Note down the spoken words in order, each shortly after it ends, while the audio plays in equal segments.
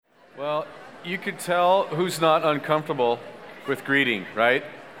Well, you could tell who's not uncomfortable with greeting, right?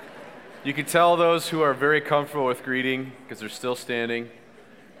 You could tell those who are very comfortable with greeting because they're still standing.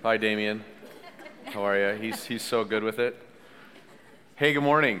 Hi, Damien. How are you? He's so good with it. Hey, good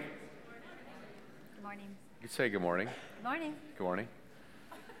morning. Good morning. You could say good morning. Good morning. Good morning.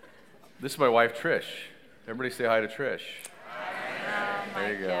 This is my wife, Trish. Everybody say hi to Trish. Oh my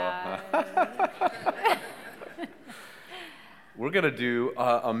There you go. God. We're going to do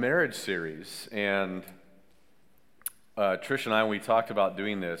a marriage series, and Trish and I, when we talked about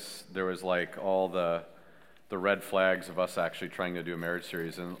doing this, there was like all the red flags of us actually trying to do a marriage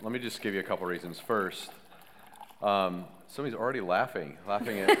series. And let me just give you a couple reasons. First, somebody's already laughing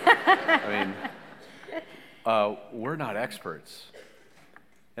at, we're not experts.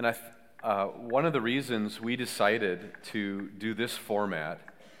 And one of the reasons we decided to do this format,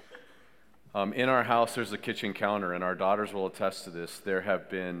 in our house there's a kitchen counter, and our daughters will attest to this. There have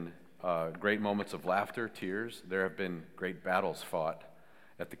been great moments of laughter, tears. There have been great battles fought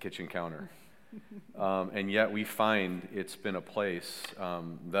at the kitchen counter. And yet we find it's been a place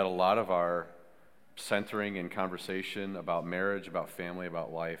that a lot of our centering and conversation about marriage, about family,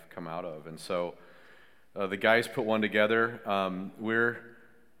 about life come out of. And so the guys put one together.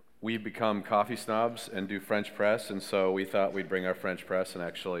 We've become coffee snobs and do French press, and so we thought we'd bring our French press and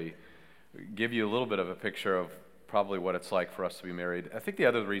actually give you a little bit of a picture of probably what it's like for us to be married. I think the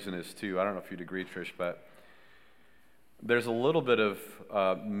other reason is, too, I don't know if you'd agree, Trish, but there's a little bit of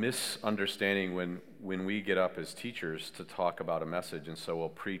misunderstanding when we get up as teachers to talk about a message, and so we'll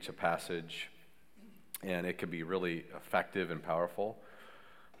preach a passage, and it can be really effective and powerful,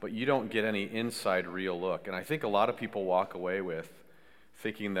 but you don't get any inside real look. And I think a lot of people walk away with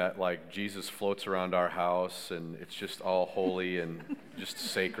thinking that like Jesus floats around our house and it's just all holy and just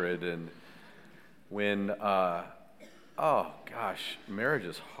sacred, and when marriage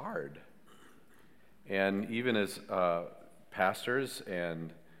is hard. And even as pastors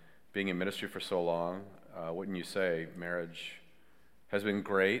and being in ministry for so long, wouldn't you say marriage has been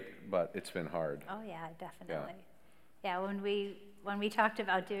great, but it's been hard? Oh yeah, definitely. Yeah, when we talked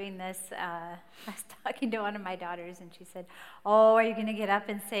about doing this, I was talking to one of my daughters, and she said, "Oh, are you going to get up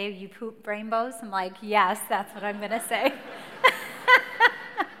and say you poop rainbows?" I'm like, "Yes, that's what I'm going to say."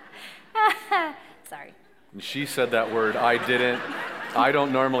 Sorry. And she said that word. I didn't. I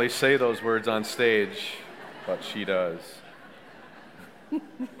don't normally say those words on stage, but she does. This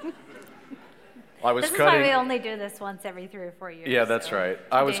is why we only do this once every 3 or 4 years. Yeah, that's right.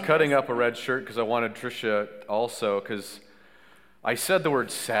 I was cutting up a red shirt because I wanted Tricia also, because I said the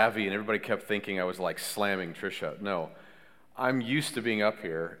word savvy and everybody kept thinking I was like slamming Tricia. No, I'm used to being up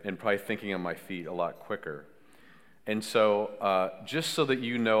here and probably thinking on my feet a lot quicker. And so just so that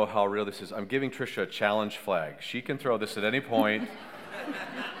you know how real this is, I'm giving Tricia a challenge flag. She can throw this at any point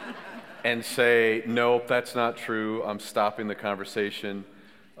and say, "Nope, that's not true. I'm stopping the conversation."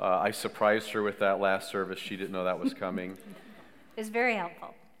 I surprised her with that last service. She didn't know that was coming. It was very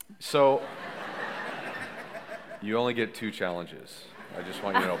helpful. So you only get 2 challenges. I just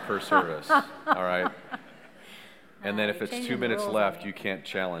want you to know, per service. All right? And then if it's 2 minutes left, you can't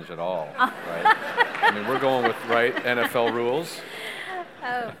challenge at all, right? I mean, we're going with, right, NFL rules.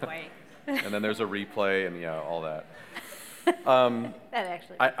 Oh, boy. And then there's a replay and, all that. That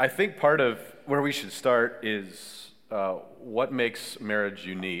actually. I think part of where we should start is what makes marriage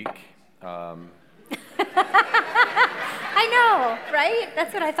unique. I know, right?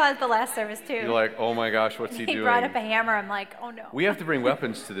 That's what I thought at the last service, too. You're like, oh my gosh, what's he doing? He brought up a hammer. I'm like, oh no. We have to bring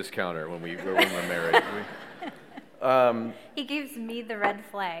weapons to this counter when we're married. He gives me the red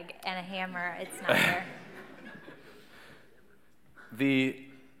flag and a hammer. It's not there.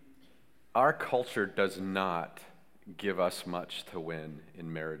 Our culture does not give us much to win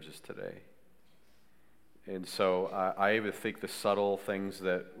in marriages today. And so I even think the subtle things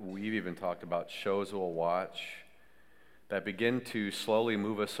that we've even talked about, shows we'll watch, that begin to slowly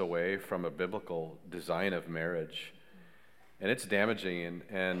move us away from a biblical design of marriage. And it's damaging,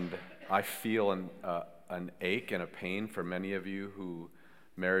 and I feel an ache and a pain for many of you who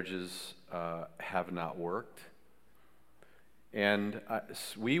marriages have not worked. And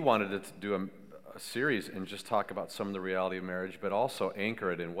we wanted to do a series and just talk about some of the reality of marriage, but also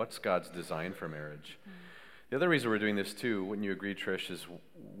anchor it in what's God's design for marriage. Mm. The other reason we're doing this too, wouldn't you agree, Trish, is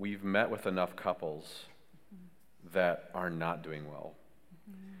we've met with enough couples that are not doing well.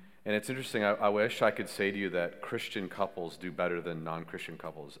 Mm-hmm. And it's interesting, I wish I could say to you that Christian couples do better than non-Christian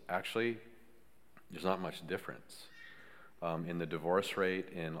couples. Actually, there's not much difference in the divorce rate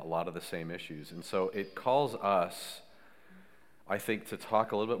and a lot of the same issues. And so it calls us, I think, to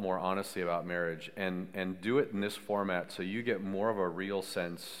talk a little bit more honestly about marriage and do it in this format so you get more of a real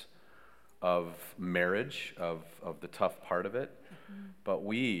sense of marriage, of the tough part of it. But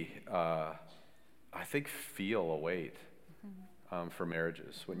we, I think, feel a weight for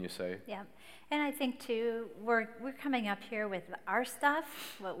marriages, wouldn't you say? Yeah. And I think, too, we're coming up here with our stuff,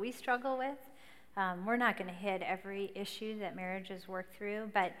 what we struggle with. We're not going to hit every issue that marriages work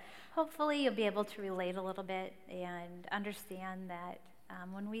through, but hopefully you'll be able to relate a little bit and understand that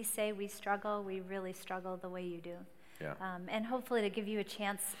when we say we struggle, we really struggle the way you do. Yeah. And hopefully to give you a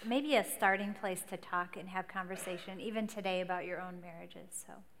chance, maybe a starting place to talk and have conversation, even today, about your own marriages.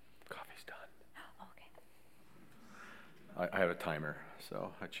 So. Coffee's done. Oh, okay. I have a timer,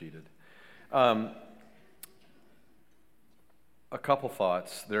 so I cheated. A couple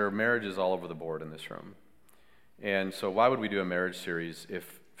thoughts. There are marriages all over the board in this room. And so why would we do a marriage series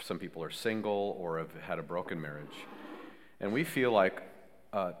if some people are single or have had a broken marriage? And we feel like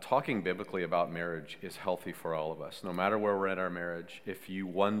talking biblically about marriage is healthy for all of us, no matter where we're in our marriage. If you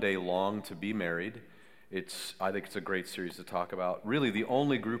one day long to be married, I think it's a great series to talk about. Really, the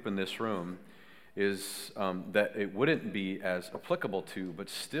only group in this room is that it wouldn't be as applicable to, but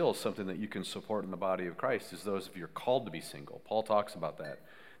still something that you can support in the body of Christ, is those of you who are called to be single. Paul talks about that.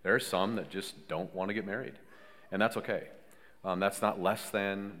 There are some that just don't want to get married, and that's okay. That's not less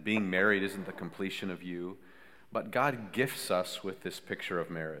than. Being married isn't the completion of you, but God gifts us with this picture of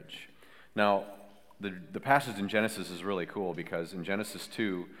marriage. Now, the passage in Genesis is really cool, because in Genesis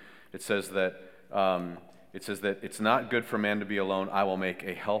 2, it says that it's not good for man to be alone. I will make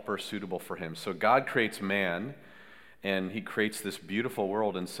a helper suitable for him. So God creates man, and he creates this beautiful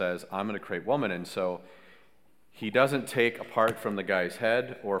world and says, I'm going to create woman. And so he doesn't take a part from the guy's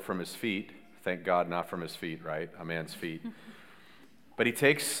head or from his feet. Thank God, not from his feet, right? A man's feet. But he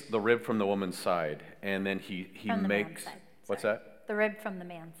takes the rib from the woman's side, and then he From the makes... man's side. What's Sorry. that? The rib from the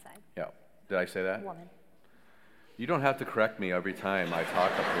man's side. Yeah. Did I say that? Woman. You don't have to correct me every time I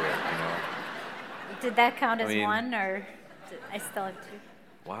talk up here, you know. Did that count as I mean- one, or I still have two?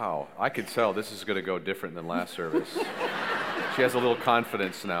 Wow, I could tell this is going to go different than last service. She has a little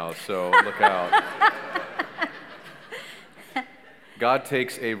confidence now, so look out. God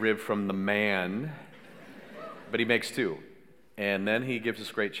takes a rib from the man, but he makes two. And then he gives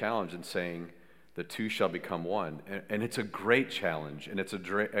this great challenge in saying, the two shall become one. And it's a great challenge, and it's a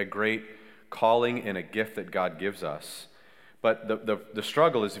great calling and a gift that God gives us. But the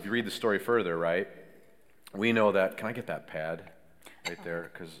struggle is, if you read the story further, right, we know that, can I get that pad right there?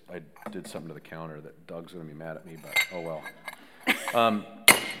 Because I did something to the counter that Doug's going to be mad at me, but oh well.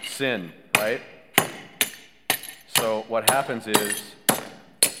 Sin, right? So what happens is, I'm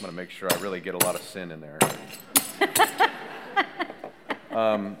going to make sure I really get a lot of sin in there.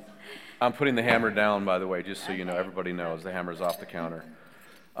 I'm putting the hammer down, by the way, just so you know, everybody knows the hammer's off the counter.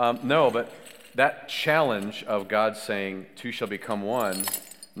 No, but that challenge of God saying, two shall become one,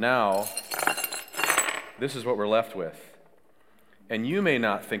 now, this is what we're left with. And you may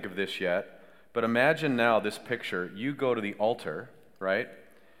not think of this yet, but imagine now this picture. You go to the altar, right?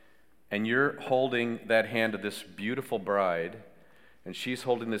 And you're holding that hand of this beautiful bride, and she's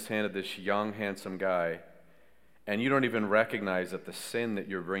holding this hand of this young, handsome guy, and you don't even recognize that the sin that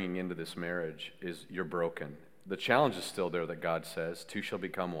you're bringing into this marriage is you're broken. The challenge is still there that God says, two shall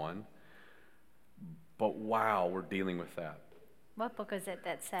become one. But wow, we're dealing with that. What book was it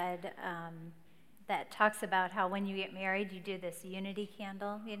that said, that talks about how when you get married, you do this unity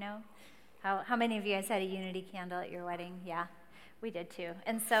candle, you know? How many of you guys had a unity candle at your wedding? Yeah, we did too.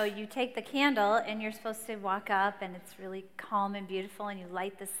 And so you take the candle, and you're supposed to walk up, and it's really calm and beautiful, and you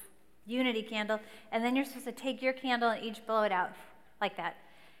light this unity candle, and then you're supposed to take your candle and each blow it out like that.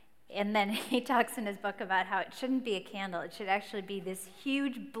 And then he talks in his book about how it shouldn't be a candle. It should actually be this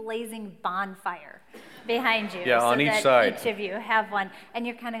huge blazing bonfire behind you. Yeah, so on each that side. each of you have one. And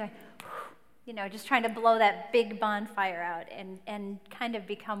you're kind of going, you know, just trying to blow that big bonfire out and kind of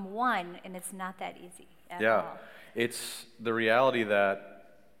become one, and it's not that easy at all. It's the reality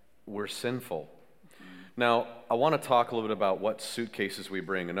that we're sinful. Now, I want to talk a little bit about what suitcases we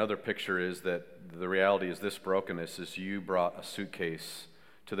bring. Another picture is that the reality is this brokenness is you brought a suitcase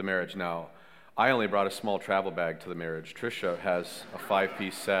to the marriage. Now, I only brought a small travel bag to the marriage. Trisha has a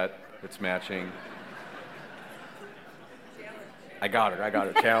 5-piece set that's matching. I got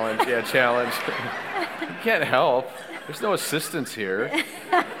her. Challenge. Yeah, challenge. You can't help. There's no assistance here.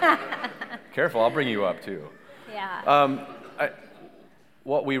 Careful, I'll bring you up too. Yeah.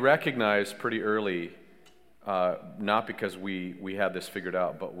 What we recognized pretty early, not because we had this figured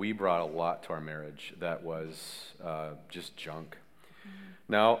out, but we brought a lot to our marriage that was just junk.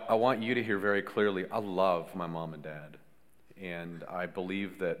 Now, I want you to hear very clearly, I love my mom and dad. And I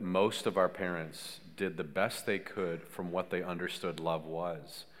believe that most of our parents did the best they could from what they understood love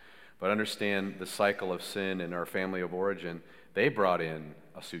was. but understand the cycle of sin in our family of origin. They brought in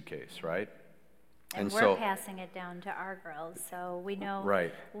a suitcase, right? And we're passing it down to our girls, so we know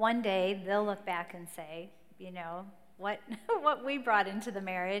right. One day they'll look back and say, what we brought into the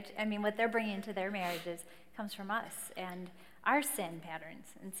marriage, what they're bringing into their marriages comes from us and our sin patterns.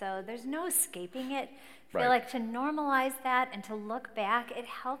 And so there's no escaping it. I feel like to normalize that and to look back, it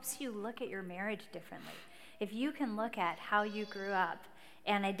helps you look at your marriage differently. If you can look at how you grew up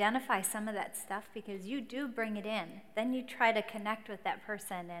and identify some of that stuff, because you do bring it in, then you try to connect with that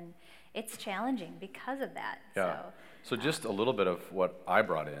person, and it's challenging because of that. Yeah. So just a little bit of what I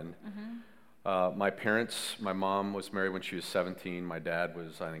brought in. My parents, my mom was married when she was 17. My dad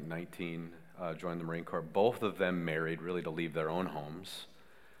was, I think, 19, joined the Marine Corps. Both of them married really to leave their own homes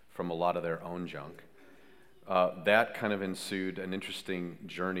from a lot of their own junk. That kind of ensued an interesting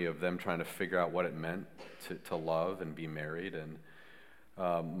journey of them trying to figure out what it meant to love and be married. And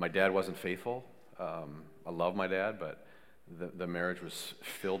my dad wasn't faithful. I love my dad, but the marriage was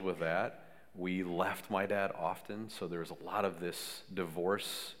filled with that. We left my dad often, so there was a lot of this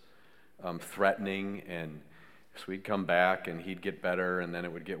divorce threatening, and so we'd come back and he'd get better and then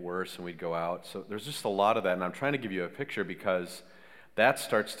it would get worse and we'd go out. So there's just a lot of that, and I'm trying to give you a picture because that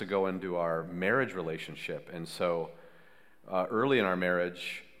starts to go into our marriage relationship. And so early in our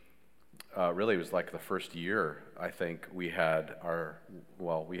marriage, really it was like the first year, I think, we had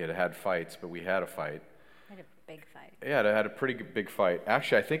had fights, but we had a fight. We had a big fight. Yeah, I had a pretty big fight.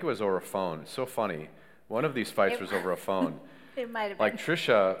 Actually, I think it was over a phone. It's so funny. One of these fights was over a phone. It might have like been.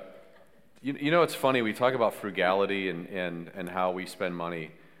 Tricia, it's funny, we talk about frugality and how we spend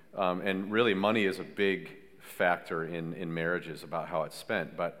money, and really money is a big factor in marriages about how it's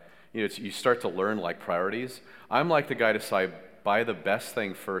spent, but you start to learn like priorities. I'm like the guy to say, buy the best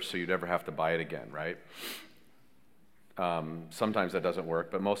thing first so you never have to buy it again, right? Sometimes that doesn't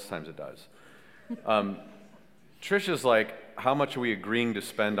work, but most times it does. Tricia's like, how much are we agreeing to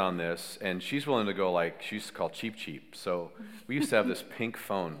spend on this? And she's willing to go like, she used to call cheap. So we used to have this pink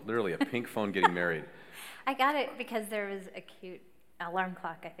phone, literally a pink phone getting married. I got it because there was a cute alarm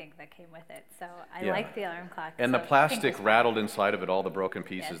clock, I think, that came with it. So I like the alarm clock. And so the plastic rattled inside of it, all the broken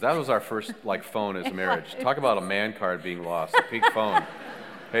pieces. Yes. That was our first phone as a marriage. Talk about a man card being lost, a pink phone.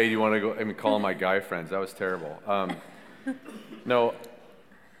 Hey, do you want to go? Calling my guy friends. That was terrible. No,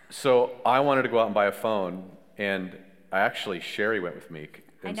 so I wanted to go out and buy a phone, and Sherry went with me.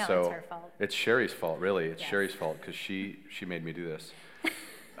 And I know, so it's her fault. It's Sherry's fault, really. It's Yes. Sherry's fault because she made me do this.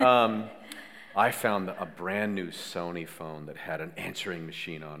 I found a brand new Sony phone that had an answering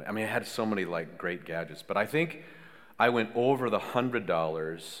machine on it. It had so many great gadgets, but I think I went over the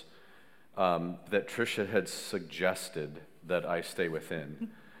 $100 that Tricia had suggested that I stay within.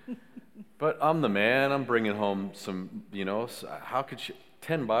 But I'm the man. I'm bringing home some, how could she?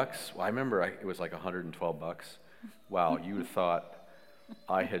 $10? Well, I remember it was like $112. Wow, you would have thought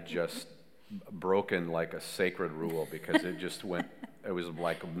I had just broken like a sacred rule because it just went. It was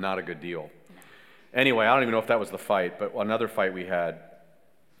like not a good deal. Anyway, I don't even know if that was the fight, but another fight we had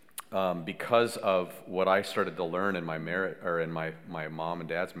because of what I started to learn in my marriage, or in my mom and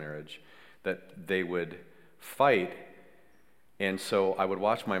dad's marriage, that they would fight, and so I would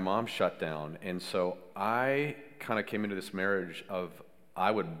watch my mom shut down, and so I kind of came into this marriage of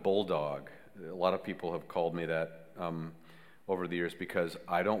I would bulldog. A lot of people have called me that over the years because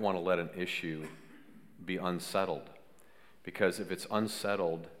I don't want to let an issue be unsettled, because if it's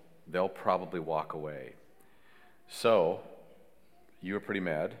unsettled, they'll probably walk away. So, you were pretty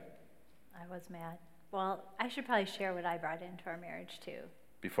mad. I was mad. Well, I should probably share what I brought into our marriage, too.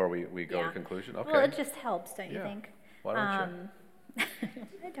 Before we go to conclusion? Okay. Well, it just helps, don't you think? Why don't you?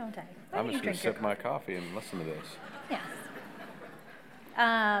 Don't I? I'm just going to sip my coffee and listen to this. Yes.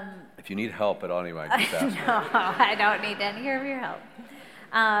 If you need help at all, anyway, just ask me. No, I don't need any of your help.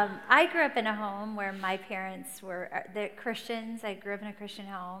 I grew up in a home where my parents were they're Christians. I grew up in a Christian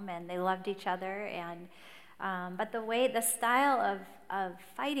home, and they loved each other. And but the style of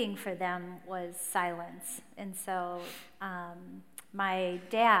fighting for them was silence. And so my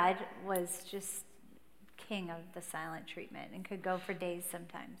dad was just king of the silent treatment and could go for days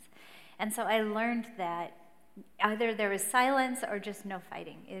sometimes. And so I learned that either there was silence or just no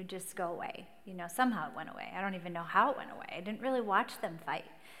fighting. It would just go away. Somehow it went away. I don't even know how it went away. I didn't really watch them fight.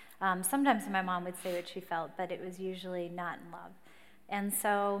 Sometimes my mom would say what she felt, but it was usually not in love. And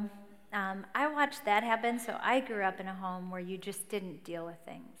so I watched that happen. So I grew up in a home where you just didn't deal with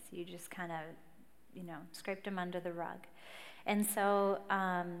things. You just kind of, scraped them under the rug. And so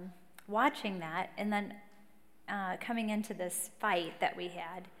watching that, and then coming into this fight that we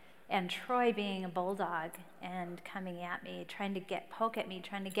had, and Troy being a bulldog and coming at me, trying to poke at me,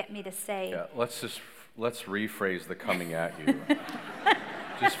 trying to get me to say. Yeah, let's rephrase the coming at you,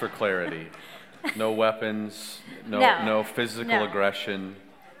 just for clarity. No weapons, no physical aggression.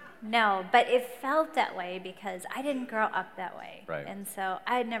 No, but it felt that way because I didn't grow up that way. Right. And so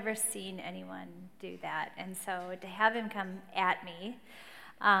I had never seen anyone do that. And so to have him come at me,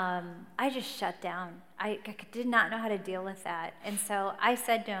 I just shut down. I did not know how to deal with that. And so I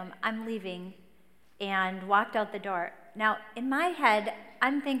said to him, I'm leaving, and walked out the door. Now, in my head,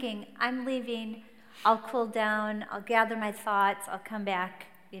 I'm thinking, I'm leaving, I'll cool down, I'll gather my thoughts, I'll come back,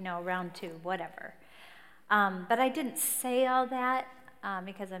 round 2, whatever. But I didn't say all that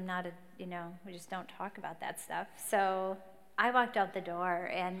because I'm not we just don't talk about that stuff. So I walked out the door,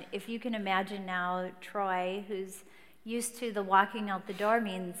 and if you can imagine now, Troy, who's used to the walking out the door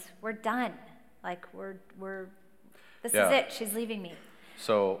means we're done. Like this is it. She's leaving me.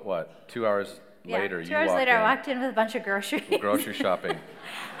 So what? 2 hours later, 2 hours later, I walked in with a bunch of groceries. Grocery shopping.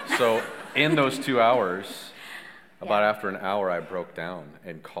 So in those 2 hours, about after an hour, I broke down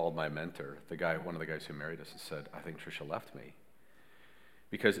and called my mentor, one of the guys who married us, and said, I think Tricia left me.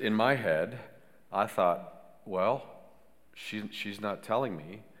 Because in my head, I thought, well, she's not telling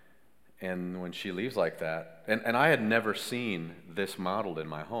me. And when she leaves like that, and I had never seen this modeled in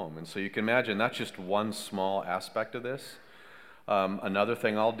my home. And so you can imagine that's just one small aspect of this. Another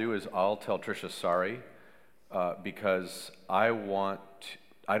thing I'll do is I'll tell Tricia sorry because I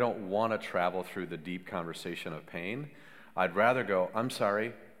don't want to travel through the deep conversation of pain. I'd rather go, I'm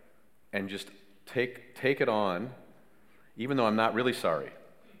sorry, and just take it on, even though I'm not really sorry.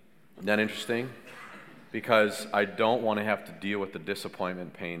 Isn't that interesting? Because I don't want to have to deal with the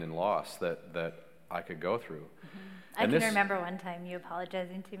disappointment, pain, and loss that I could go through. Mm-hmm. I can remember one time you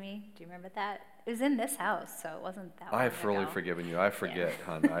apologizing to me. Do you remember that? It was in this house, so it wasn't that long ago. I've fully forgiven you. I forget,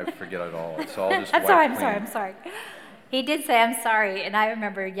 hon. I forget it all. It's all just I'm sorry. He did say, I'm sorry, and I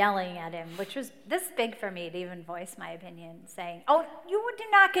remember yelling at him, which was this big for me to even voice my opinion, saying, oh, you do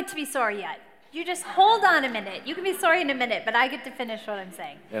not get to be sorry yet. You just hold on a minute. You can be sorry in a minute, but I get to finish what I'm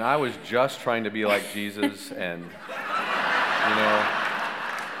saying. And I was just trying to be like Jesus and,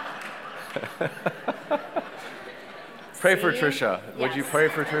 Pray for Tricia. Yes. Would you pray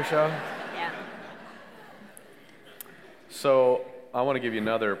for Tricia? Yeah. So I want to give you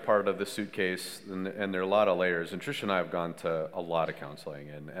another part of the suitcase, and there are a lot of layers. And Tricia and I have gone to a lot of counseling,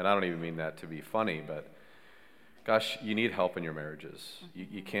 and I don't even mean that to be funny, but gosh, you need help in your marriages.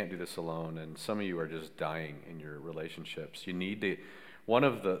 You can't do this alone, and some of you are just dying in your relationships. You need to. One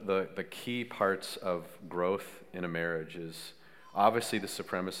of the key parts of growth in a marriage is obviously the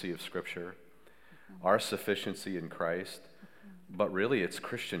supremacy of Scripture, our sufficiency in Christ, but really it's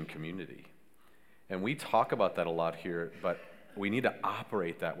Christian community. And we talk about that a lot here, but we need to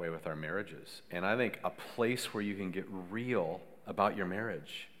operate that way with our marriages. And I think a place where you can get real about your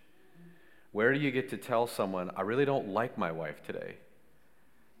marriage. Where do you get to tell someone, I really don't like my wife today?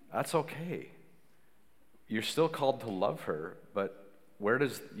 That's okay. You're still called to love her, but where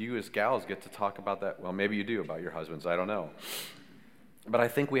does you as gals get to talk about that? Well, maybe you do about your husbands, I don't know. But I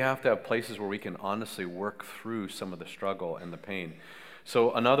think we have to have places where we can honestly work through some of the struggle and the pain.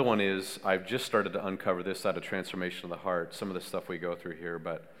 So another one is, I've just started to uncover this out of Transformation of the Heart, some of the stuff we go through here,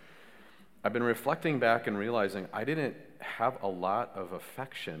 but I've been reflecting back and realizing I didn't have a lot of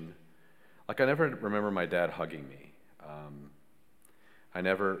affection. Like, I never remember my dad hugging me.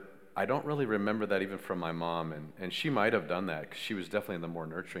 I don't really remember that even from my mom, and she might have done that because she was definitely the more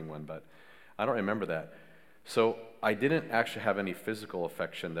nurturing one, but I don't remember that. So I didn't actually have any physical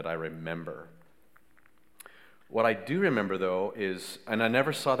affection that I remember. What I do remember, though, is, and I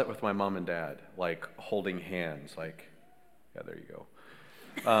never saw that with my mom and dad, like holding hands, like, yeah, there you go.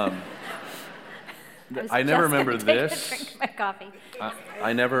 I never remember this. Drink my coffee.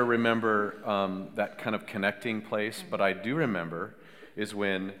 I never remember that kind of connecting place, but I do remember is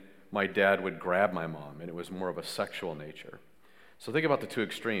when my dad would grab my mom, and it was more of a sexual nature. So think about the two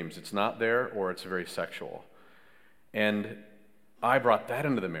extremes. It's not there, or it's very sexual. And I brought that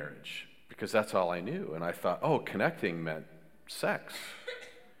into the marriage because that's all I knew. And I thought, oh, connecting meant sex.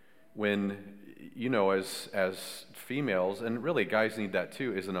 When, as females, and really guys need that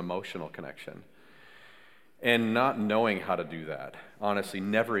too, is an emotional connection. And not knowing how to do that, honestly,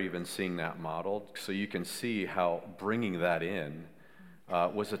 never even seeing that modeled. So you can see how bringing that in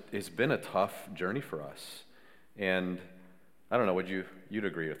it's been a tough journey for us. And I don't know, you'd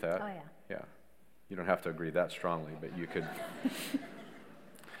agree with that? Oh, yeah. Yeah. You don't have to agree that strongly, but you could.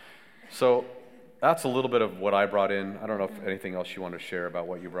 So that's a little bit of what I brought in. I don't know if anything else you want to share about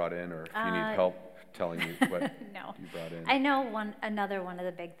what you brought in, or if you need help telling you what No. you brought in. I know another one of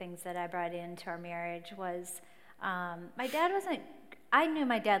the big things that I brought into our marriage was my dad wasn't, I knew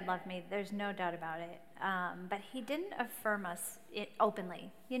my dad loved me, there's no doubt about it, but he didn't affirm us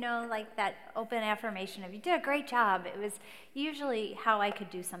openly, like that open affirmation of, you did a great job. It was usually how I could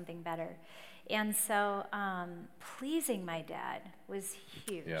do something better. And so pleasing my dad was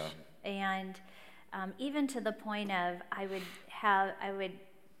huge. Yeah. And even to the point of I would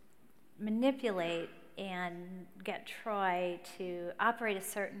manipulate and get Troy to operate a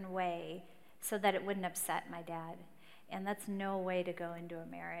certain way so that it wouldn't upset my dad. And that's no way to go into a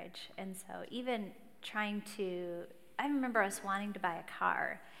marriage. And so even trying to, I remember us wanting to buy a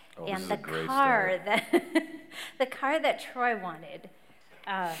car. Oh, and this the is a great car story. that the car that Troy wanted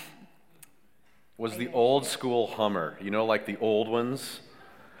Was the old school Hummer, like the old ones?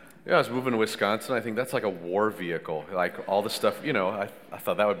 Yeah, I was moving to Wisconsin. I think that's like a war vehicle. Like all the stuff, I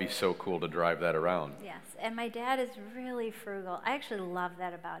thought that would be so cool to drive that around. Yes, and my dad is really frugal. I actually love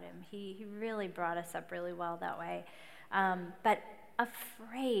that about him. He really brought us up really well that way. But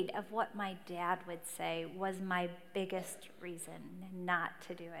afraid of what my dad would say was my biggest reason not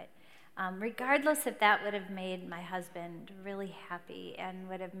to do it. Regardless if that would have made my husband really happy and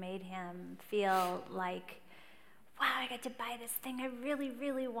would have made him feel like, wow, I got to buy this thing I really,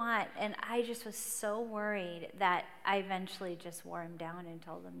 really want. And I just was so worried that I eventually just wore him down and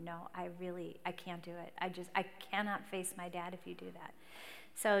told him, no, I can't do it. I cannot face my dad if you do that.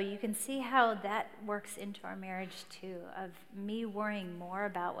 So you can see how that works into our marriage too, of me worrying more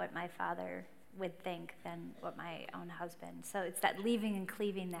about what my father would think than what my own husband. So it's that leaving and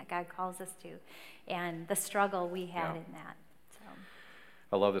cleaving that God calls us to, and the struggle we had in that. So.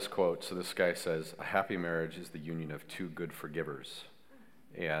 I love this quote. So this guy says, a happy marriage is the union of two good forgivers.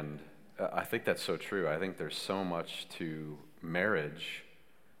 And I think that's so true. I think there's so much to marriage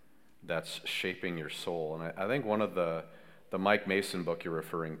that's shaping your soul. And I think one of the Mike Mason book you're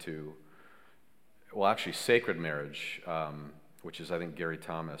referring to, well, actually Sacred Marriage, which is I think Gary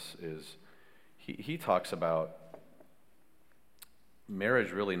Thomas, is he talks about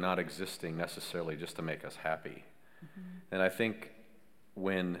marriage really not existing necessarily just to make us happy. Mm-hmm. And I think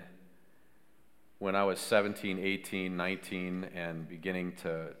when I was 17, 18, 19 and beginning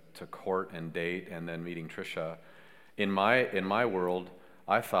to court and date and then meeting Tricia, in my world,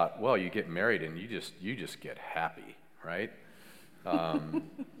 I thought, well, you get married and you just get happy, right?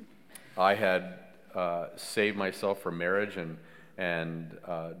 I had saved myself for marriage, and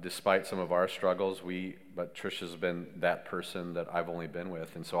despite some of our struggles, but Tricia's been that person that I've only been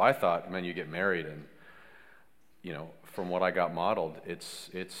with, and so I thought, man, you get married, and from what I got modeled, it's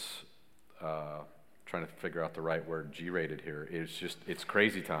trying to figure out the right word, G-rated here. It's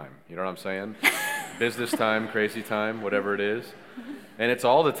crazy time. You know what I'm saying? Business time, crazy time, whatever it is, and it's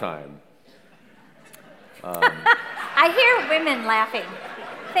all the time. I hear women laughing.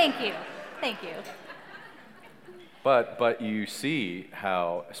 Thank you. But you see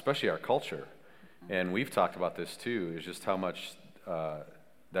how, especially our culture, and we've talked about this too, is just how much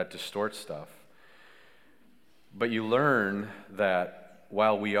that distorts stuff. But you learn that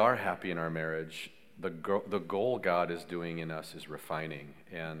while we are happy in our marriage, the goal God is doing in us is refining.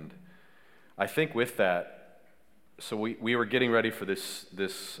 And I think with that, so we were getting ready for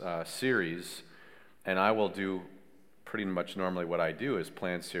this series, and I will do pretty much normally what I do is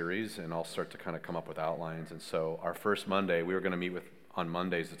plan series, and I'll start to kind of come up with outlines. And so our first Monday, we were going to meet on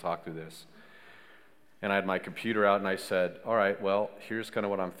Mondays to talk through this. And I had my computer out, and I said, all right, well, here's kind of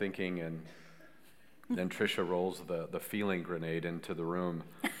what I'm thinking. And then Tricia rolls the feeling grenade into the room.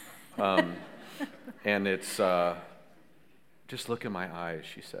 And it's, just look in my eyes,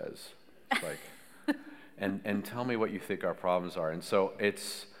 she says. It's like, and tell me what you think our problems are. And so it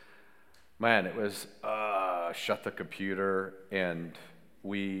was, shut the computer, and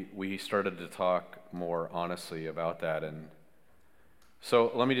we started to talk more honestly about that. And so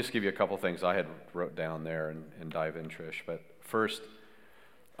let me just give you a couple things I had wrote down there and dive in, Trish. But first,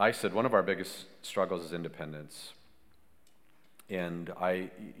 I said one of our biggest struggles is independence. And I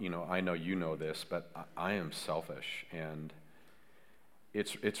know you know this, but I am selfish, and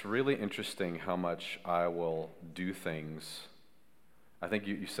it's really interesting how much I will do things. I think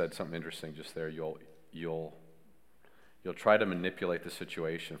you said something interesting just there. You'll try to manipulate the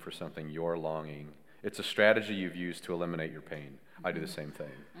situation for something you're longing. It's a strategy you've used to eliminate your pain. Mm-hmm. I do the same thing.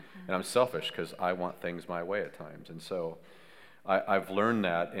 Mm-hmm. And I'm selfish because I want things my way at times. And so I've learned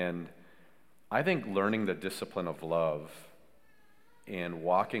that, and I think learning the discipline of love and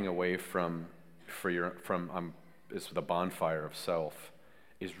walking away from is the bonfire of self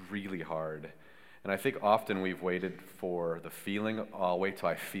is really hard. And I think often we've waited for the feeling, I'll wait till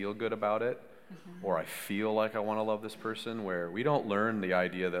I feel good about it, or I feel like I want to love this person, where we don't learn the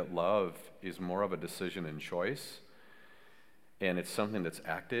idea that love is more of a decision and choice, and it's something that's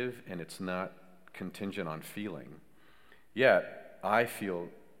active, and it's not contingent on feeling. Yet, I feel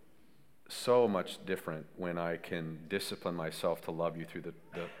so much different when I can discipline myself to love you through the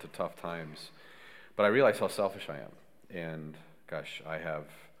tough times. But I realize how selfish I am. And gosh, I have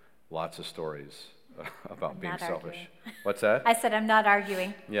lots of stories about being selfish. Arguing. What's that? I said I'm not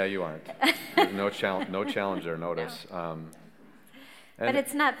arguing. Yeah, you aren't. There's no challenge there, notice. No. But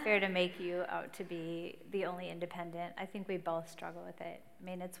it's not fair to make you out to be the only independent. I think we both struggle with it. I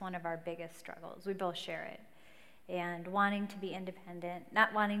mean, it's one of our biggest struggles. We both share it. And wanting to be independent,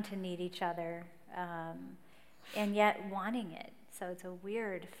 not wanting to need each other, and yet wanting it. So it's a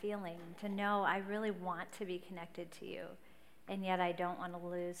weird feeling to know I really want to be connected to you, and yet I don't want to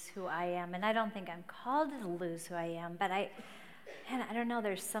lose who I am. And I don't think I'm called to lose who I am, but I don't know,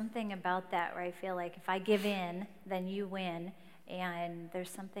 there's something about that where I feel like if I give in, then you win, and there's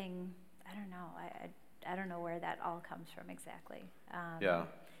something, I don't know, I don't know where that all comes from exactly. Yeah.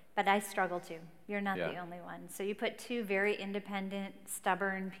 But I struggle too. You're not Yeah. the only one. So you put two very independent,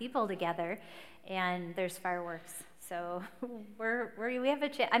 stubborn people together, and there's fireworks. So we have a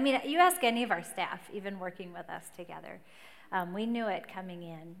chance. I mean, you ask any of our staff, even working with us together, we knew it coming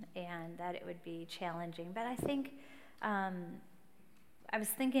in and that it would be challenging. But I think I was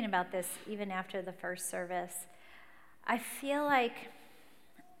thinking about this even after the first service. I feel like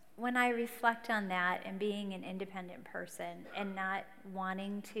when I reflect on that and being an independent person and not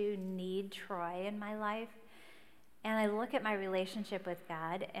wanting to need Troy in my life, and I look at my relationship with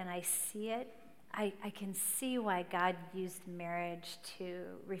God and I see it, I can see why God used marriage to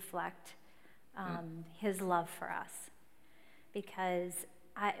reflect his love for us. Because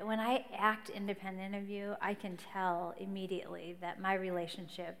when I act independent of you, I can tell immediately that my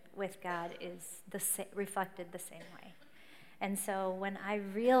relationship with God is reflected the same way. And so when I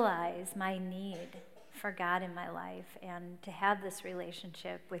realize my need for God in my life and to have this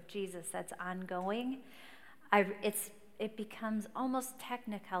relationship with Jesus that's ongoing, it becomes almost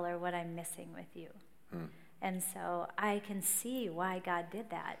technicolor what I'm missing with you. And so I can see why God did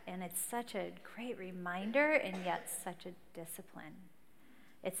that. And it's such a great reminder and yet such a discipline.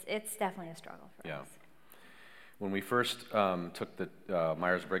 It's definitely a struggle for us. When we first took the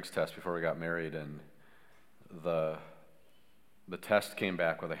Myers-Briggs test before we got married, and the test came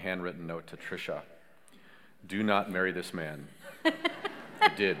back with a handwritten note to Tricia: "Do not marry this man."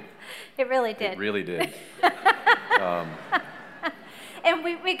 It did. It really did. It really did. And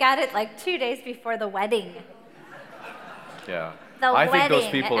we got it like 2 days before the wedding. Yeah. I think those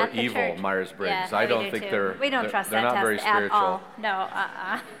people are evil, Myers-Briggs. Yeah, I don't think we don't trust they're that not test very at spiritual. all. No,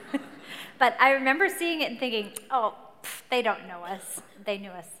 But I remember seeing it and thinking, oh, they don't know us. They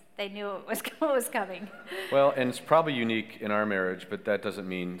knew us. They knew what was coming. Well, and it's probably unique in our marriage, but that doesn't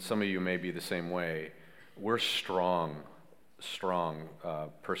mean some of you may be the same way. We're strong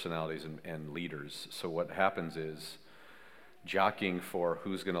personalities and leaders. So what happens is jockeying for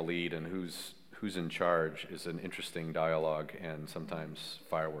who's going to lead and who's in charge is an interesting dialogue, and sometimes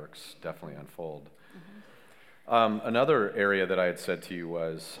fireworks definitely unfold. Another area that I had said to you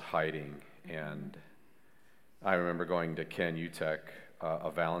was hiding, and I remember going to Ken Utech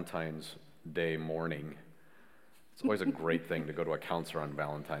a Valentine's Day morning. It's always a great thing to go to a counselor on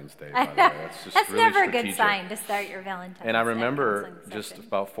Valentine's Day, by the way. That's really never strategic. a good sign to start your Valentine's And I Day remember counseling just session.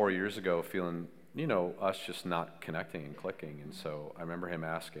 about 4 years ago feeling, us just not connecting and clicking. And so I remember him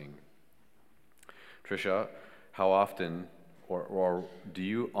asking, "Tricia, how often or do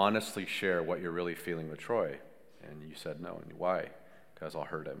you honestly share what you're really feeling with Troy?" And you said no. And why? Because I'll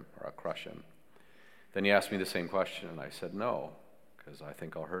hurt him or I'll crush him. Then he asked me the same question, and I said no, because I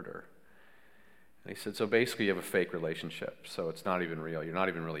think I'll hurt her. And he said, so basically you have a fake relationship, so it's not even real. You're not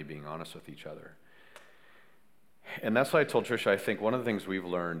even really being honest with each other. And that's why I told Tricia, I think one of the things we've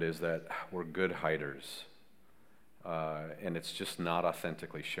learned is that we're good hiders. And it's just not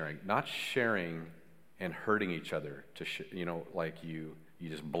authentically sharing. Not sharing and hurting each other, like you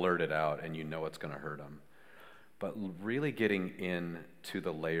just blurt it out and you know it's going to hurt them. But really getting into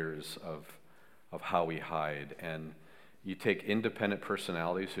the layers of how we hide. And you take independent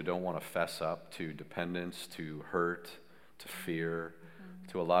personalities who don't want to fess up to dependence, to hurt, to fear,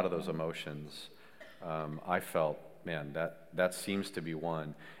 to a lot of those emotions. I felt, man, that seems to be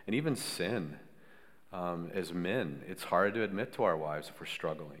one. And even sin, as men, it's hard to admit to our wives if we're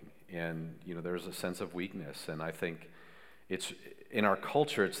struggling. And, there's a sense of weakness. And I think it's in our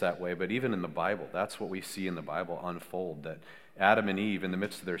culture it's that way, but even in the Bible, that's what we see in the Bible unfold, that Adam and Eve, in the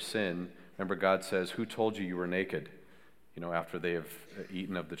midst of their sin, remember God says, who told you you were naked? After they have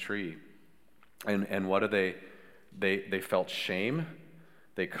eaten of the tree. And what do they felt shame.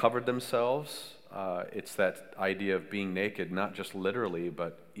 They covered themselves. It's that idea of being naked, not just literally,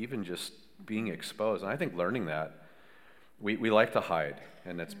 but even just being exposed. And I think learning that, we like to hide,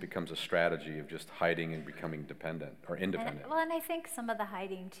 and that becomes a strategy of just hiding and becoming dependent or independent. And I think some of the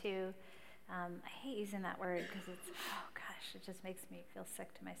hiding too, I hate using that word because it's, oh gosh, it just makes me feel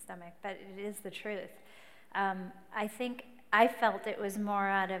sick to my stomach, but it is the truth. I think I felt it was more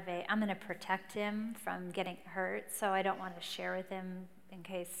out of I'm going to protect him from getting hurt, so I don't want to share with him in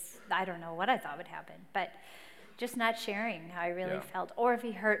case, I don't know what I thought would happen, but just not sharing how I really felt. Or if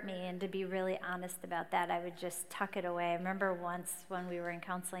he hurt me, and to be really honest about that, I would just tuck it away. I remember once when we were in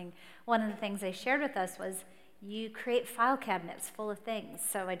counseling, one of the things they shared with us was you create file cabinets full of things.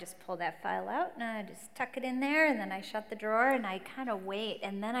 So I just pull that file out, and I just tuck it in there, and then I shut the drawer, and I kind of wait,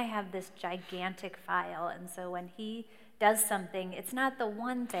 and then I have this gigantic file. And so when he does something, it's not the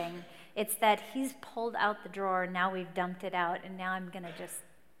one thing, it's that he's pulled out the drawer, now we've dumped it out, and now I'm going to just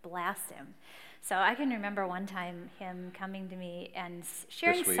blast him. So I can remember one time him coming to me and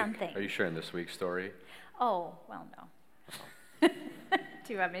sharing something. Are you sharing this week's story? Oh, well, no.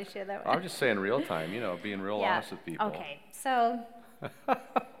 Do you want me to share that one? I'm just saying real time, being real honest with people. Okay, so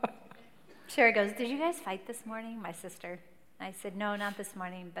Sherry goes, did you guys fight this morning, my sister? I said, no, not this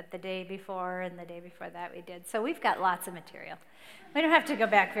morning, but the day before and the day before that we did. So we've got lots of material. We don't have to go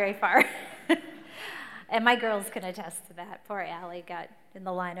back very far. And my girls can attest to that. Poor Allie got in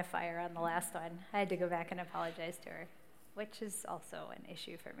the line of fire on the last one. I had to go back and apologize to her, which is also an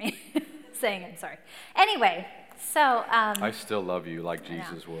issue for me, saying I'm sorry. Anyway, so... I still love you like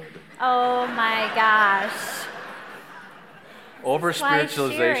Jesus would. Oh, my gosh.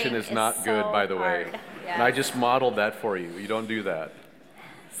 Over-spiritualization is not good, by the way. Yes. And I just modeled that for you. You don't do that.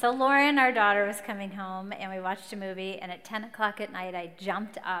 So Lauren, our daughter, was coming home, and we watched a movie, and at 10 o'clock at night, I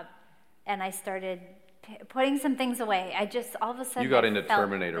jumped up, and I started putting some things away. I just, all of a sudden, you got into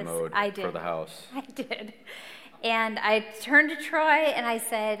Terminator mode for the house. I did. And I turned to Troy, and I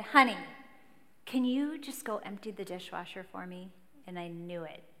said, honey, can you just go empty the dishwasher for me? And I knew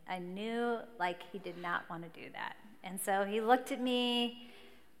it. I knew, he did not want to do that. And so he looked at me.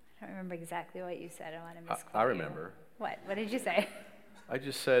 I don't remember exactly what you said. I want to misquote I remember. You. What did you say? I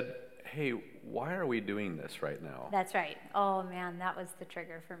just said, hey, why are we doing this right now? That's right. Oh, man, that was the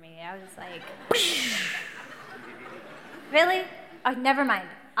trigger for me. I was like, really? Oh, never mind.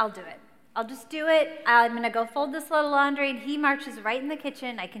 I'll do it. I'll just do it. I'm going to go fold this load of laundry, and he marches right in the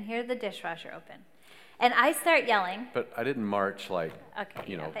kitchen. I can hear the dishwasher open. And I start yelling. But I didn't march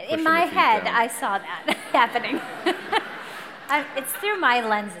in my head, I saw that happening. It's through my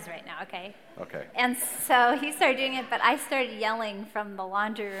lenses right now, okay? Okay. And so he started doing it, but I started yelling from the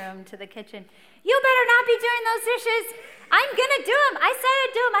laundry room to the kitchen, you better not be doing those dishes. I'm going to do them. I said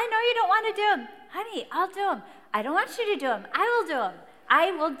I'd do them. I know you don't want to do them. Honey, I'll do them. I don't want you to do them. I will do them.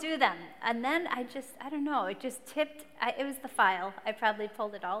 I will do them. And then I don't know, it just tipped. It was the file. I probably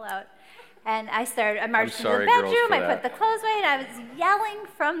pulled it all out. And I marched into the bedroom, I put the clothes away, and I was yelling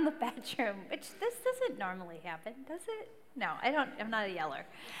from the bedroom, which this doesn't normally happen, does it? No, I'm not a yeller.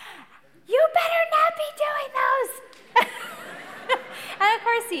 You better not be doing those! And of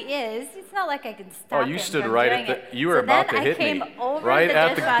course he is. It's not like I can stop him. You stood right at you were about to hit me. Right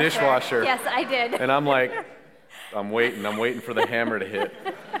at the dishwasher. Yes, I did. And I'm like, I'm waiting for the hammer to hit.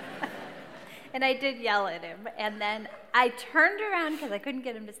 And I did yell at him. And then I turned around because I couldn't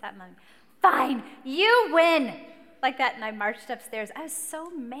get him to stop. I'm fine, you win. Like that, and I marched upstairs. I was so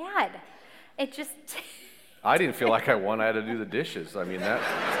mad. It just... I didn't feel like I won. I had to do the dishes. I mean, that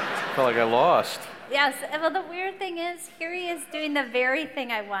felt like I lost. Yes, well, the weird thing is, here he is doing the very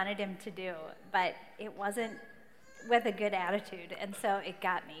thing I wanted him to do, but it wasn't with a good attitude, and so it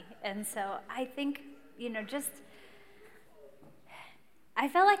got me. And so I think, I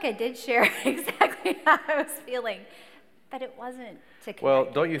felt like I did share exactly how I was feeling, but it wasn't to connect. Well,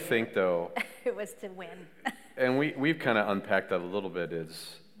 don't you think, though? It was to win. And we've kind of unpacked that a little bit,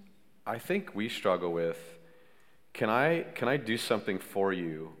 I think we struggle with, can I do something for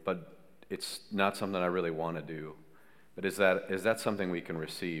you, but it's not something I really want to do? But is that something we can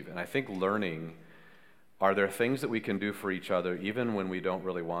receive? And I think learning, are there things that we can do for each other even when we don't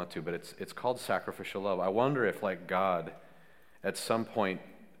really want to? But it's called sacrificial love. I wonder if, God, at some point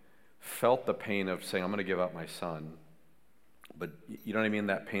felt the pain of saying, I'm going to give up my son. But you know what I mean?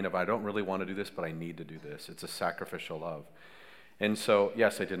 That pain of, I don't really want to do this, but I need to do this. It's a sacrificial love. And so,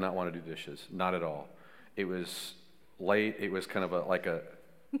 yes, I did not want to do dishes. Not at all. It was late. It was kind of like a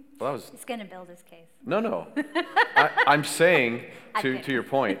Well, that was He's going to build his case. no. I'm saying I to get your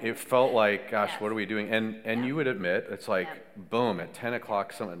point, it felt like, gosh, Yes. what are we doing? And Yeah. you would admit, it's like, Yeah. boom, at 10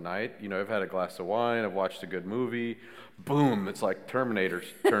 o'clock some at night, I've had a glass of wine, I've watched a good movie, boom, it's like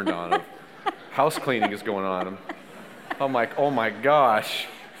Terminator's turned on. House cleaning is going on. I'm like, oh my gosh.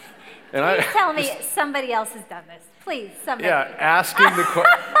 And Please tell me somebody else has done this. Please, somebody. yeah, asking the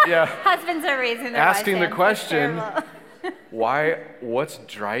Husbands are raising their asking the wives' hands. question, That's terrible. what's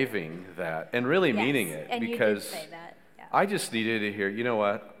driving that? And really Yes, meaning it, and because you did say that. Yeah. I just needed to hear, you know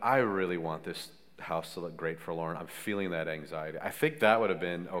what? I really want this house to look great for Lauren. I'm feeling that anxiety. I think that would have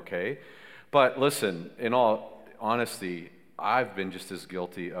been okay. But listen, in all honesty, I've been just as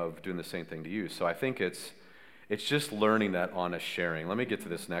guilty of doing the same thing to you. So I think it's just learning that honest sharing. Let me get to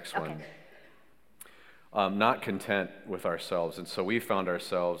this next Okay. one. Not content with ourselves. And so we found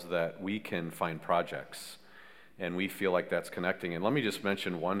ourselves that we can find projects, and we feel like that's connecting. And let me just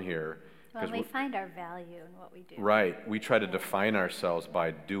mention one here. Well, 'cause we find our value in what we do. Right. We try to define ourselves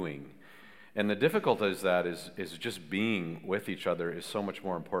by doing. And the difficulty is that is just being with each other is so much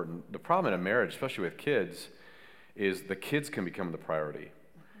more important. The problem in a marriage, especially with kids, is the kids can become the priority,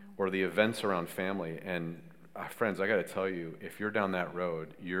 or the events around family. And friends, I got to tell you, if you're down that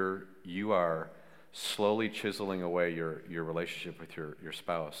road, you are slowly chiseling away your relationship with your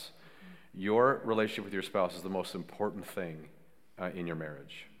spouse. Your relationship with your spouse is the most important thing in your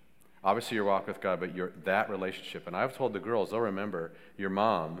marriage. Obviously, your walk with God, but that relationship. And I've told the girls, they'll remember, your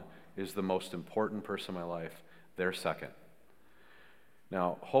mom is the most important person in my life. They're second.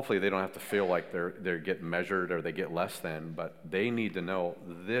 Now, hopefully they don't have to feel like they get measured or they get less than, but they need to know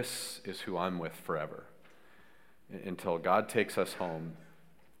this is who I'm with forever until God takes us home.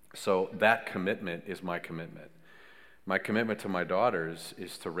 So that commitment is my commitment. My commitment to my daughters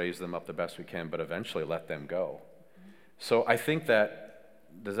is to raise them up the best we can, but eventually let them go. So I think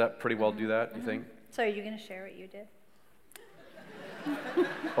does that pretty well do that, you think? So are you going to share what you did?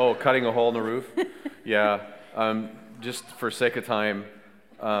 Oh, cutting a hole in the roof? Yeah, just for sake of time.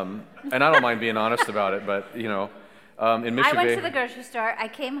 And I don't mind being honest about it, but, in Mission I went Bay- to the grocery store, I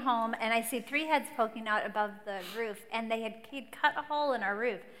came home, and I see 3 heads poking out above the roof, and he'd cut a hole in our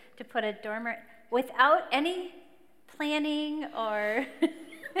roof to put a dormer without any planning or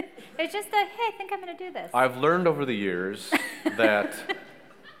it's just hey, I think I'm going to do this. I've learned over the years that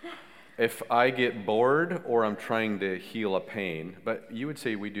if I get bored or I'm trying to heal a pain, but you would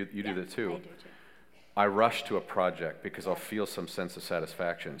say you do that too. I do too. I rush to a project because I'll feel some sense of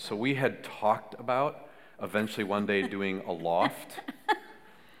satisfaction. So we had talked about eventually one day doing a loft,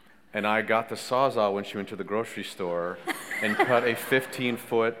 and I got the Sawzall when she went to the grocery store and cut a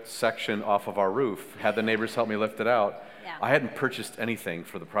 15-foot section off of our roof, had the neighbors help me lift it out. Yeah. I hadn't purchased anything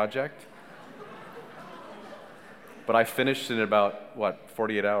for the project, but I finished in about,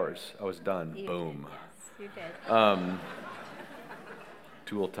 48 hours. I was done. You Boom. did, yes, you did.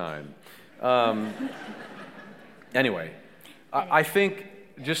 Tool time. Anyway, I think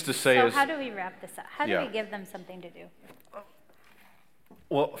just to say So is, how do we wrap this up? How do Yeah. we give them something to do?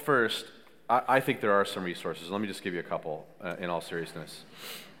 well, first, I think there are some resources. Let me just give you a couple in all seriousness.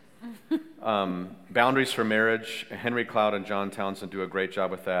 Boundaries for Marriage. Henry Cloud and John Townsend do a great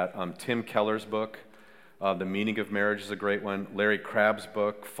job with that. Tim Keller's book, The Meaning of Marriage, is a great one. Larry Crabb's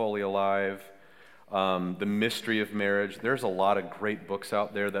book, Fully Alive. The Mystery of Marriage. There's a lot of great books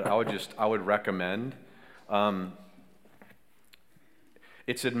out there that I would recommend.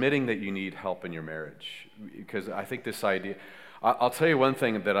 It's admitting that you need help in your marriage, because I think this idea, I'll tell you one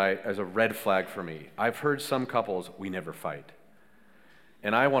thing that as a red flag for me, I've heard some couples, we never fight.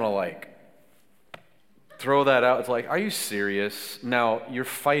 And I want to throw that out. It's like, are you serious? Now, your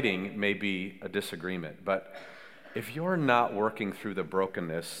fighting may be a disagreement, but if you're not working through the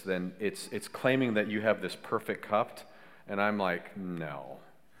brokenness, then it's claiming that you have this perfect cup, and I'm like, no.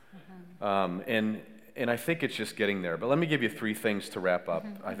 And I think it's just getting there. But let me give you 3 things to wrap up.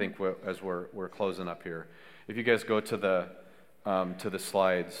 I think as we're closing up here. If you guys go to the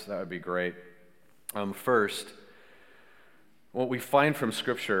slides, that would be great. First, what we find from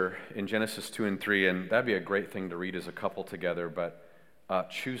Scripture in Genesis 2 and 3, and that'd be a great thing to read as a couple together, but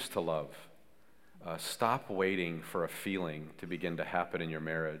choose to love. Stop waiting for a feeling to begin to happen in your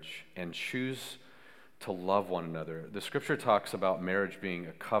marriage and choose to love one another. The Scripture talks about marriage being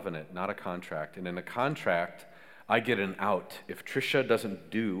a covenant, not a contract. And in a contract, I get an out. If Trisha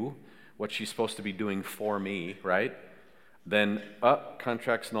doesn't do what she's supposed to be doing for me, right, then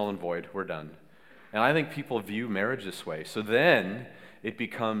contract's null and void. We're done. And I think people view marriage this way. So then it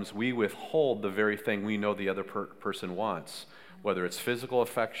becomes we withhold the very thing we know the other person wants, whether it's physical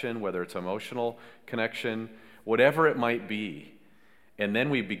affection, whether it's emotional connection, whatever it might be. And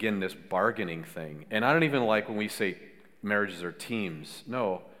then we begin this bargaining thing. And I don't even like when we say marriages are teams.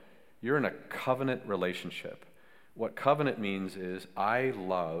 No, you're in a covenant relationship. What covenant means is I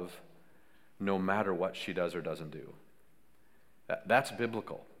love no matter what she does or doesn't do. That's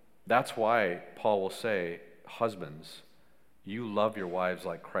biblical. That's why Paul will say, husbands, you love your wives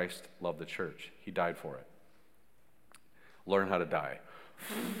like Christ loved the church. He died for it. Learn how to die.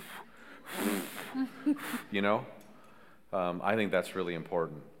 You know? I think that's really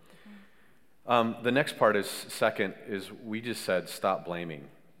important. The next part is, second, is we just said stop blaming.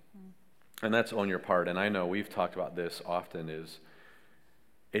 And that's own your part. And I know we've talked about this often, is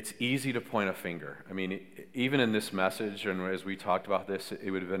it's easy to point a finger. I mean, even in this message, and as we talked about this,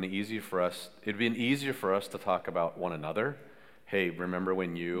 it would have been easy for us, it'd been easier for us to talk about one another. Hey, remember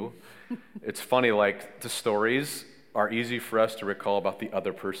when you? It's funny, like the stories are easy for us to recall about the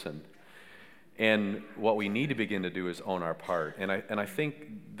other person. And what we need to begin to do is own our part. And I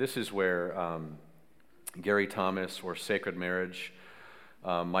think this is where Gary Thomas or Sacred Marriage,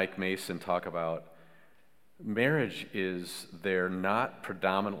 Mike Mason talk about marriage is there not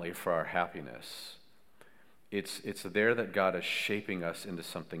predominantly for our happiness. It's there that God is shaping us into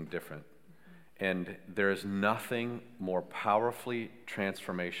something different. And there is nothing more powerfully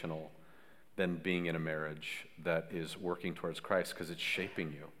transformational than being in a marriage that is working towards Christ, because it's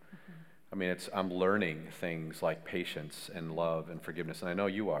shaping you. I mean, I'm learning things like patience and love and forgiveness, and I know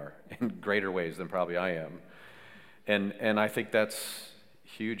you are in greater ways than probably I am. And I think that's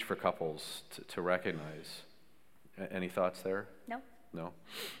huge for couples to recognize. Any thoughts there? No?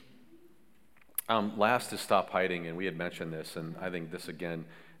 Last is stop hiding, and we had mentioned this, and I think this again,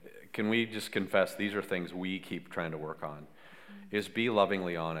 can we just confess these are things we keep trying to work on, is be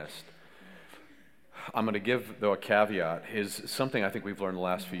lovingly honest. I'm going to give, though, a caveat, is something I think we've learned the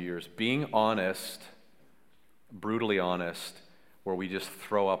last few years. Being honest, brutally honest, where we just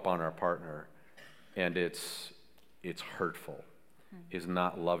throw up on our partner, and it's hurtful, is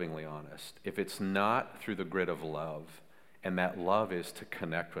not lovingly honest. If it's not through the grid of love, and that love is to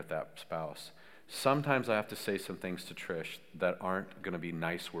connect with that spouse, sometimes I have to say some things to Trish that aren't going to be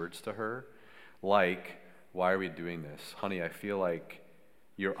nice words to her, like, why are we doing this? Honey, I feel like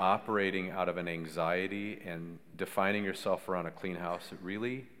you're operating out of an anxiety and defining yourself around a clean house. It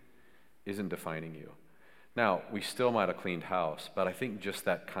really isn't defining you. Now, we still might have cleaned house, but I think just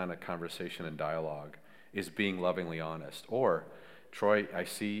that kind of conversation and dialogue is being lovingly honest. Or, Troy, I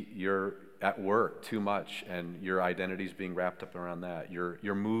see you're at work too much and your identity's being wrapped up around that.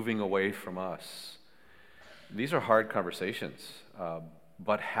 You're moving away from us. These are hard conversations,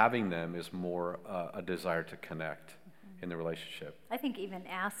 but having them is more a desire to connect in the relationship. I think even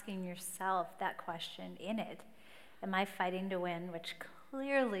asking yourself that question in it, am I fighting to win, which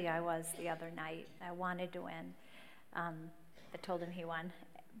clearly I was the other night. I wanted to win. I told him he won.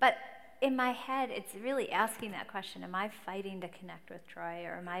 But in my head, it's really asking that question, am I fighting to connect with Troy,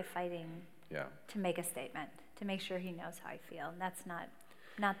 or am I fighting to make a statement, to make sure he knows how I feel? And that's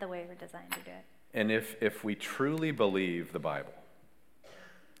not the way we're designed to do it. And if we truly believe the Bible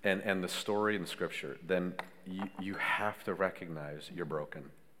and the story in Scripture, then you have to recognize you're broken.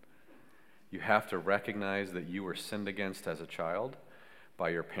 You have to recognize that you were sinned against as a child by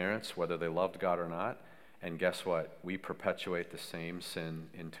your parents, whether they loved God or not. And guess what? We perpetuate the same sin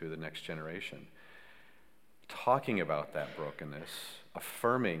into the next generation. Talking about that brokenness,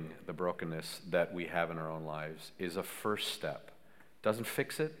 affirming the brokenness that we have in our own lives, is a first step. Doesn't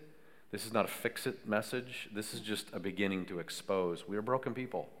fix it. This is not a fix-it message. This is just a beginning to expose. We are broken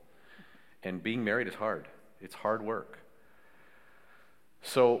people. And being married is hard. It's hard work.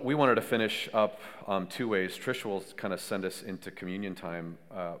 So we wanted to finish up two ways. Trish will kind of send us into communion time,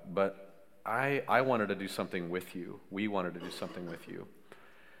 but I wanted to do something with you. We wanted to do something with you.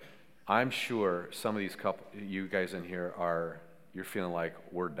 I'm sure some of these you guys in here you're feeling like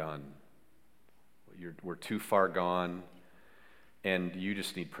we're done. We're too far gone. And you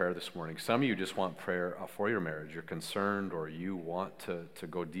just need prayer this morning. Some of you just want prayer for your marriage. You're concerned, or you want to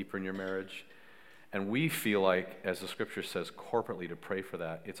go deeper in your marriage. And we feel like, as the Scripture says, corporately to pray for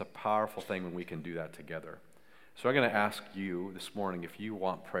that. It's a powerful thing when we can do that together. So I'm going to ask you this morning, if you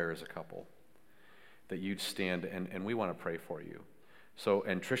want prayer as a couple, that you'd stand, and we want to pray for you. So,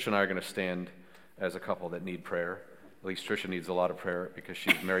 and Trish and I are going to stand as a couple that need prayer. At least Tricia needs a lot of prayer because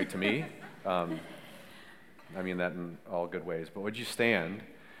she's married to me. I mean that in all good ways. But would you stand?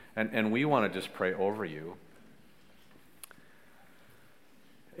 And we want to just pray over you.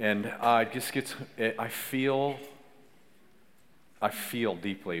 And I feel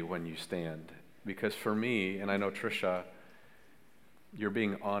deeply when you stand. Because for me, and I know Tricia, you're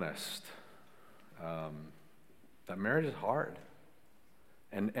being honest. That marriage is hard.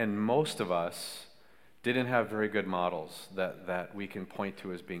 And most of us didn't have very good models that we can point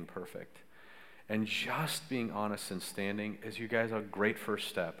to as being perfect. And just being honest and standing is, you guys, a great first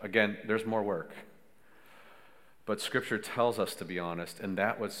step. Again, there's more work. But Scripture tells us to be honest, and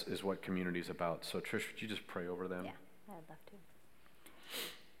that is what community is about. So Trish, would you just pray over them? Yeah, I'd love to.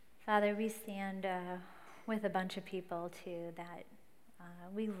 Father, we stand with a bunch of people, too, that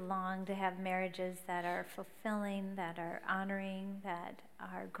we long to have marriages that are fulfilling, that are honoring, that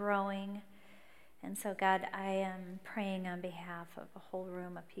are growing. And so, God, I am praying on behalf of a whole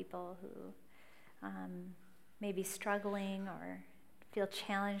room of people who may be struggling or feel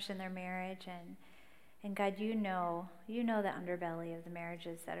challenged in their marriage. And God, you know the underbelly of the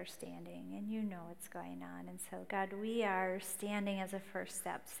marriages that are standing, and you know what's going on. And so, God, we are standing as a first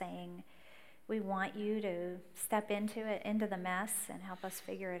step saying, we want you to step into the mess and help us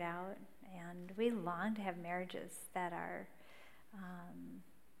figure it out. And we long to have marriages that are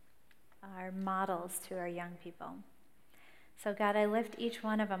models to our young people. So God, I lift each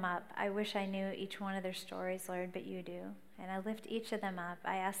one of them up. I wish I knew each one of their stories, Lord, but you do. And I lift each of them up.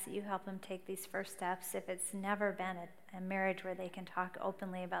 I ask that you help them take these first steps. If it's never been a marriage where they can talk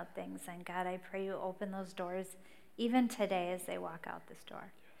openly about things, then God, I pray you open those doors even today as they walk out this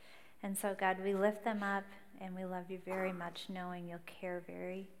door. And so, God, we lift them up, and we love you very much, knowing you'll care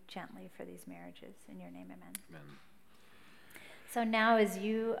very gently for these marriages. In your name, amen. Amen. So now as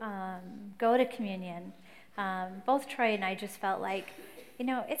you go to communion, both Troy and I just felt like,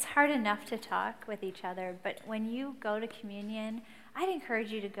 it's hard enough to talk with each other, but when you go to communion, I'd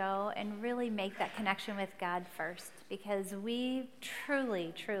encourage you to go and really make that connection with God first, because we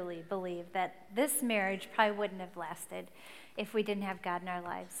truly, truly believe that this marriage probably wouldn't have lasted if we didn't have God in our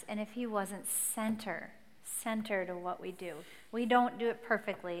lives, and if he wasn't center to what we do. We don't do it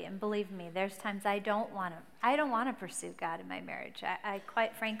perfectly, and believe me, there's times I don't want to pursue God in my marriage. I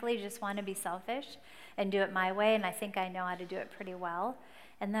quite frankly just want to be selfish and do it my way, and I think I know how to do it pretty well.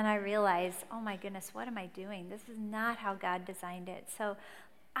 And then I realize, oh my goodness, what am I doing? This is not how God designed it. So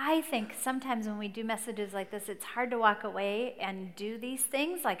I think sometimes when we do messages like this, it's hard to walk away and do these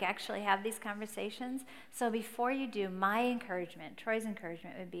things, like actually have these conversations. So before you do, my encouragement, Troy's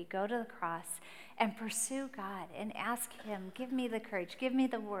encouragement would be go to the cross and pursue God and ask him, give me the courage, give me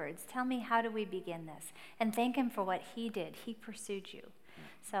the words, tell me how do we begin this, and thank him for what he did. He pursued you.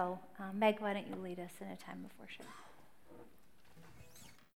 So Meg, why don't you lead us in a time of worship?